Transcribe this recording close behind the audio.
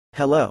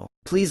Hello,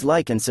 please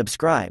like and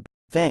subscribe.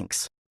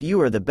 Thanks.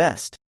 You are the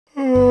best.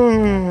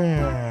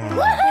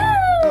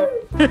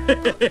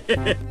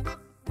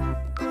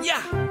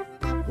 Yeah!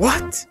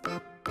 What?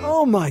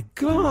 Oh my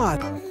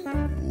god!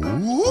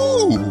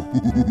 Ooh.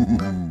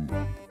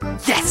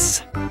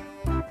 Yes!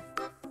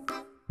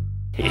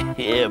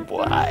 Yeah,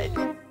 boy.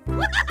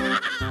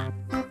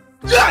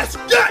 Yes,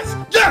 yes,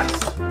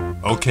 yes!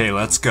 Okay,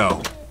 let's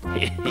go.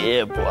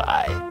 Yeah,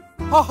 boy.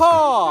 Ha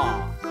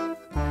ha!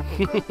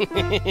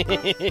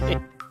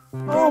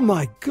 Oh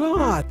my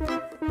god!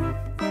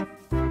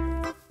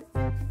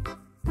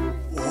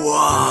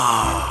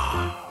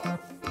 Wow!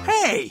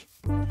 Hey!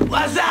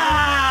 What's up?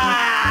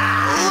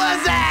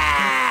 What's up?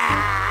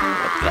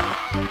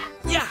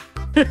 Yeah!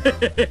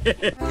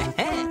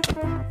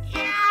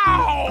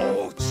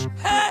 Ouch!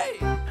 Hey!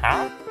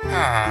 Huh?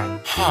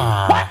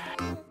 What?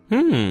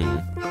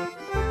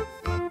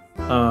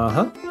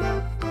 Uh-huh.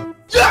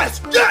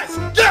 Yes, yes,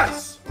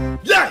 yes!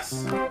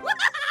 Yes!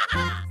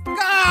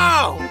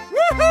 Go!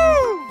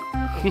 Woohoo!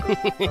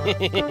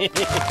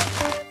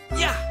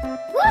 Yeah!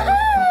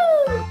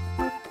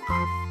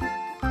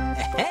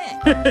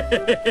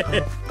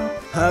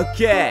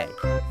 Okay.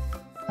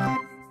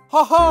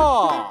 Ha ha!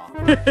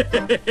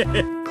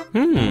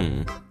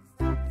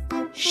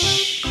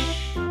 Shh.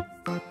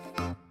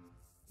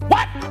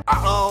 What?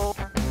 Uh-oh.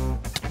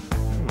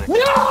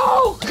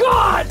 No,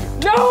 God!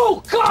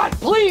 No, God,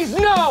 please,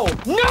 no!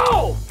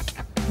 No!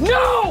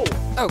 No!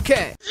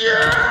 Okay.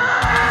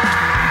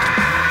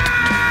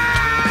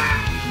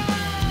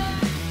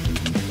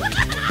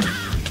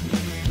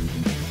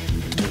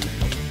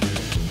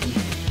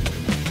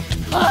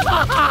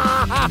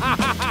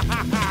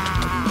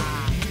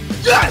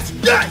 Yes,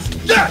 yes,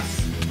 yes!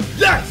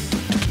 Yes!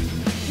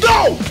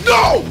 No,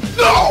 no,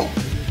 no!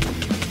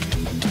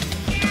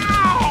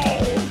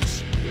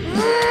 Ouch!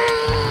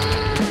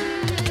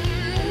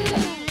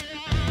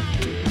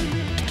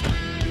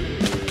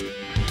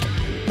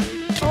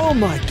 Oh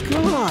my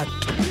god!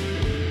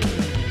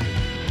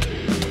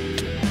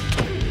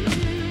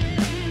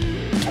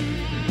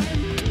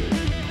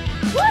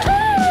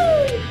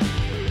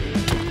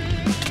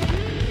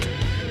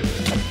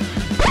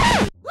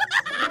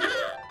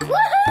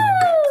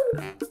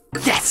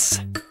 Yes!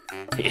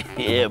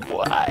 Yeah,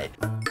 boy.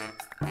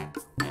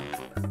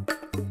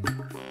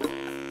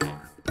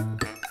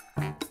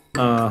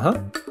 Uh-huh.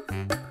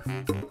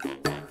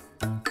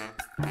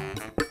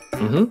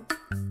 Mm-hmm.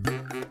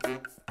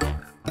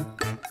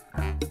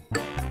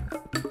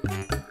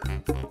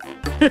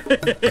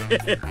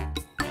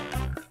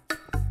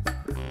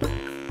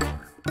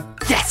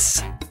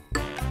 Yes!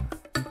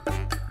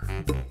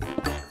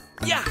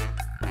 Yeah!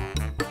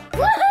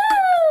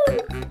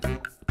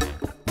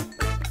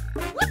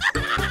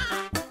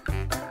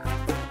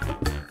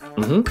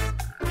 Mm-hmm.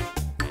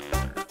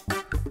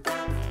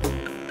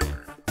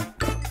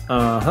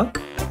 Uh-huh.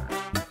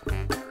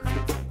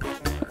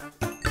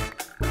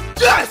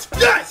 Yes,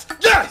 yes,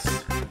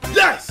 yes!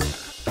 Yes!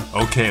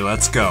 Okay,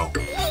 let's go.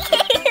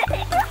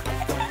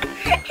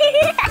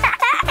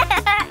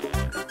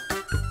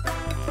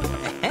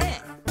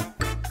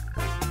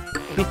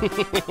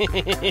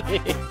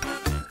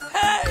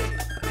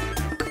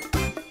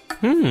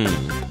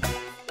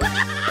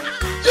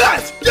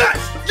 Yes, yes,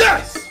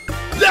 yes!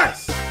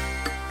 Yes!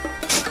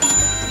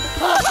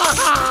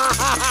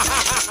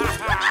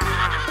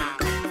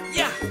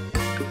 Yeah!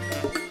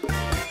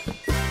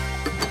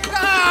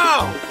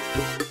 Go!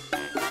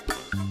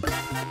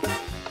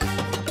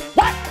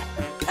 What?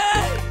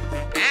 Hey!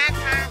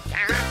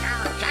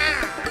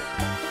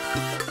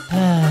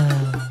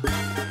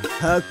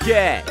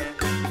 Okay.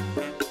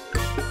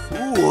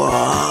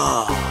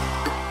 Wow!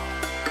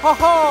 Ha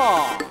ha!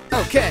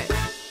 Okay.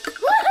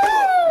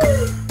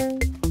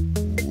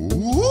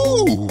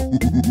 Ooh!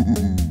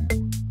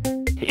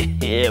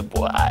 Yeah,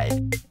 boy.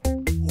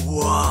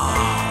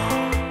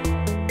 Wow!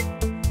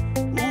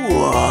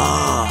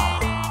 Wow!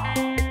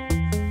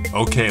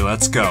 Okay,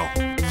 let's go.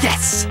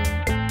 Yes!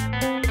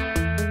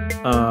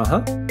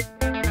 Uh-huh.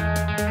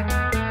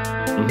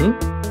 Mm-hmm.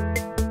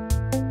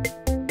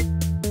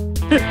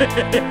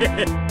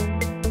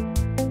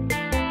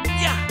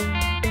 Yeah!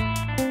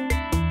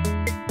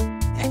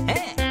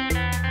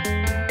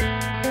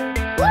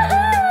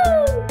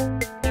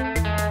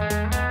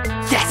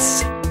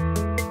 Yes!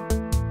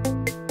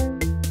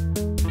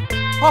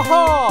 Ha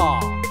ha!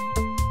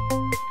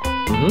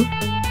 Mm-hmm.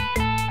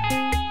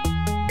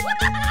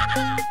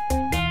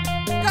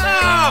 Go!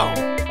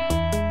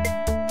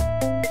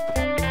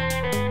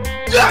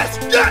 Yes,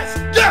 yes,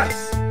 yes!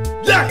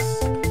 Yes!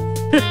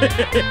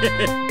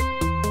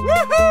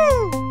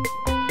 Woohoo!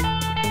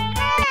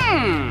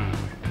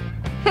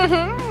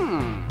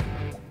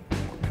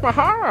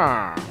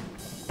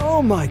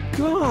 Oh my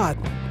god!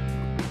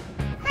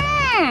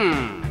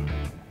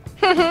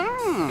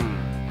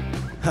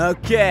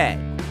 Okay.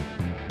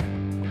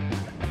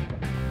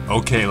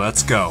 Okay,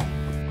 let's go.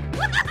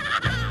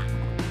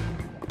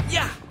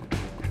 Yeah!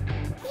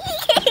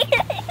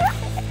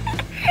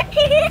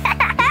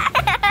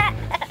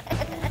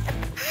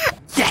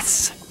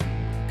 Yes!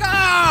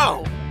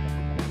 Go!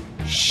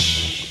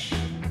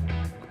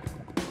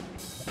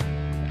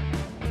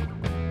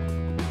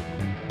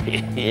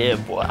 Yeah,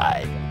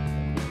 boy.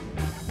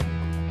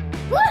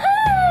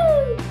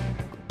 Woohoo!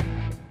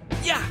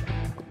 Yeah.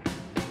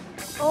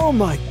 Oh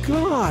my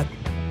God.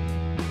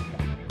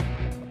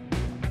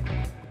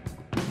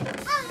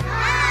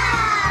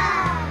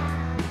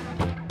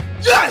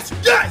 Yes,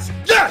 yes,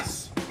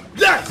 yes,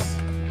 yes.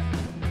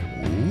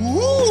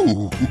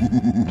 Ooh.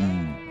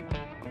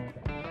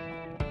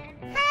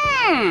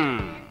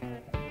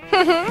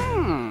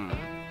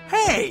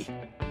 Hey.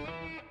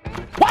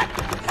 What?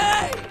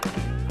 Hey.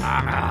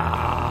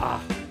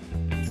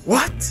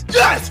 What?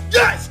 Yes,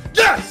 yes,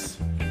 yes,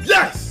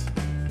 yes.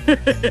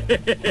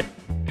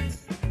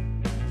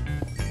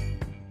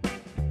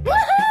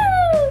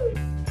 Woohoo!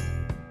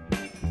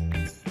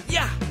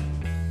 Yeah.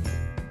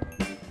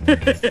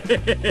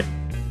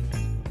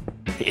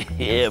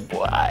 Yeah,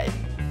 boy.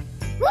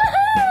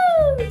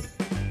 Woohoo!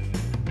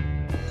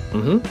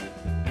 Mm-hmm.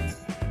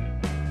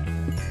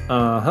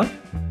 Uh-huh.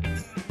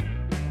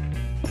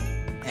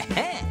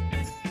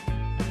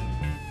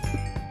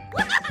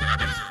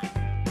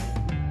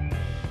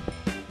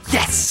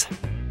 Yes.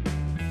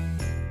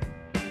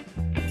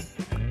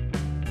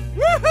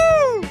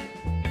 Woohoo!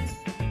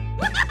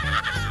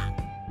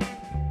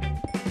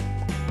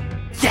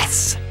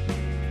 Yes.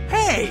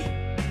 Hey.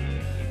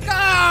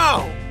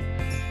 Go.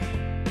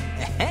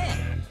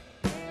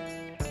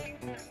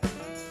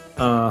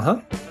 Uh-huh.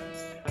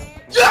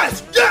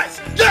 Yes,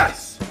 yes,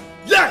 yes,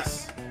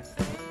 yes.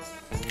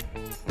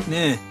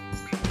 Nah.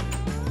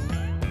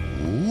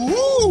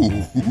 Ooh.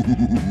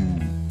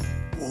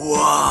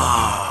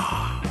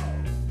 Wow.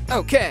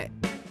 Okay.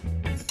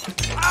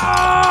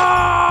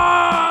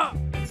 Ah!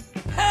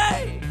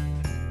 Hey.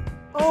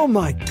 Oh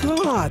my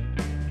God.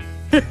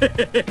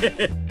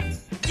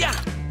 Yeah.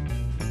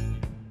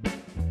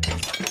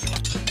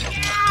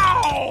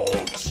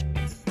 Ouch.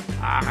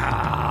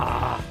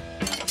 Ah.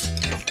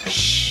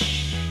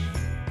 Shh.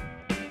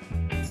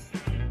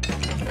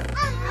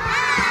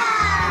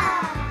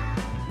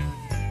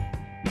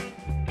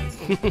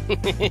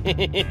 Woohoo!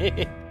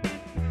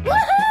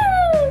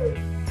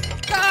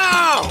 Go.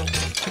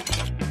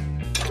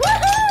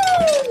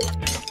 Woohoo!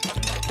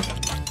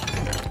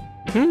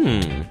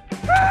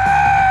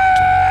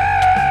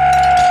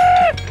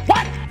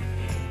 What?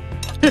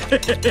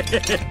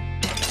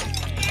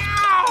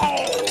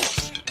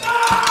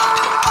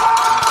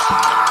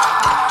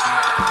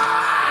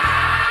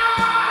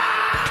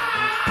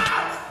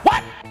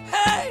 What?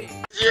 Hey.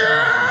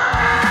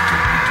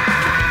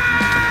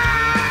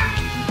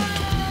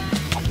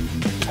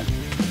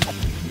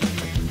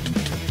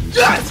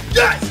 Yes,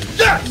 yes,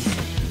 yes,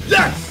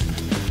 yes.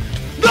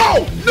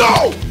 No,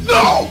 no,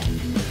 no.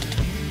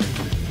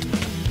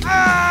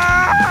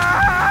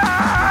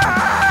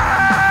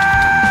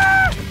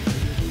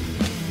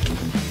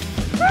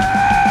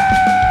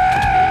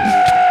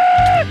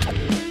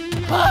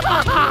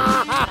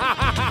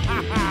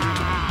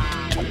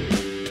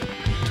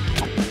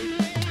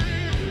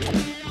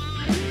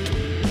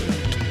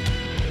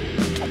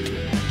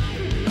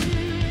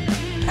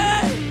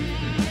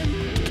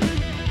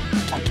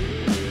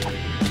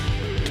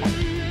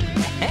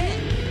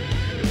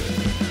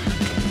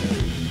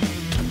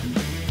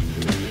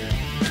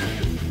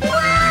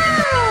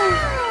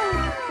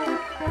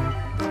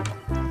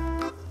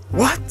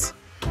 What?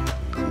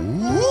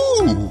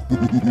 Ooh.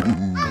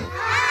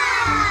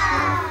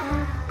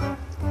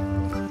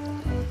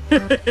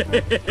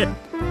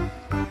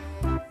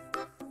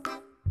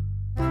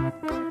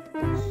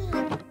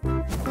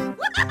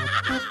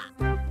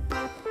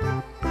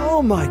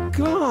 Oh my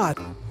God.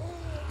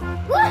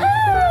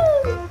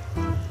 Woohoo!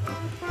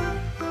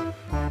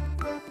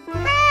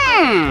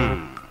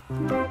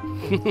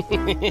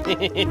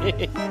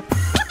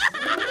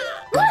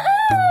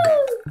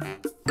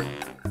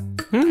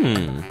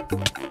 Hmm.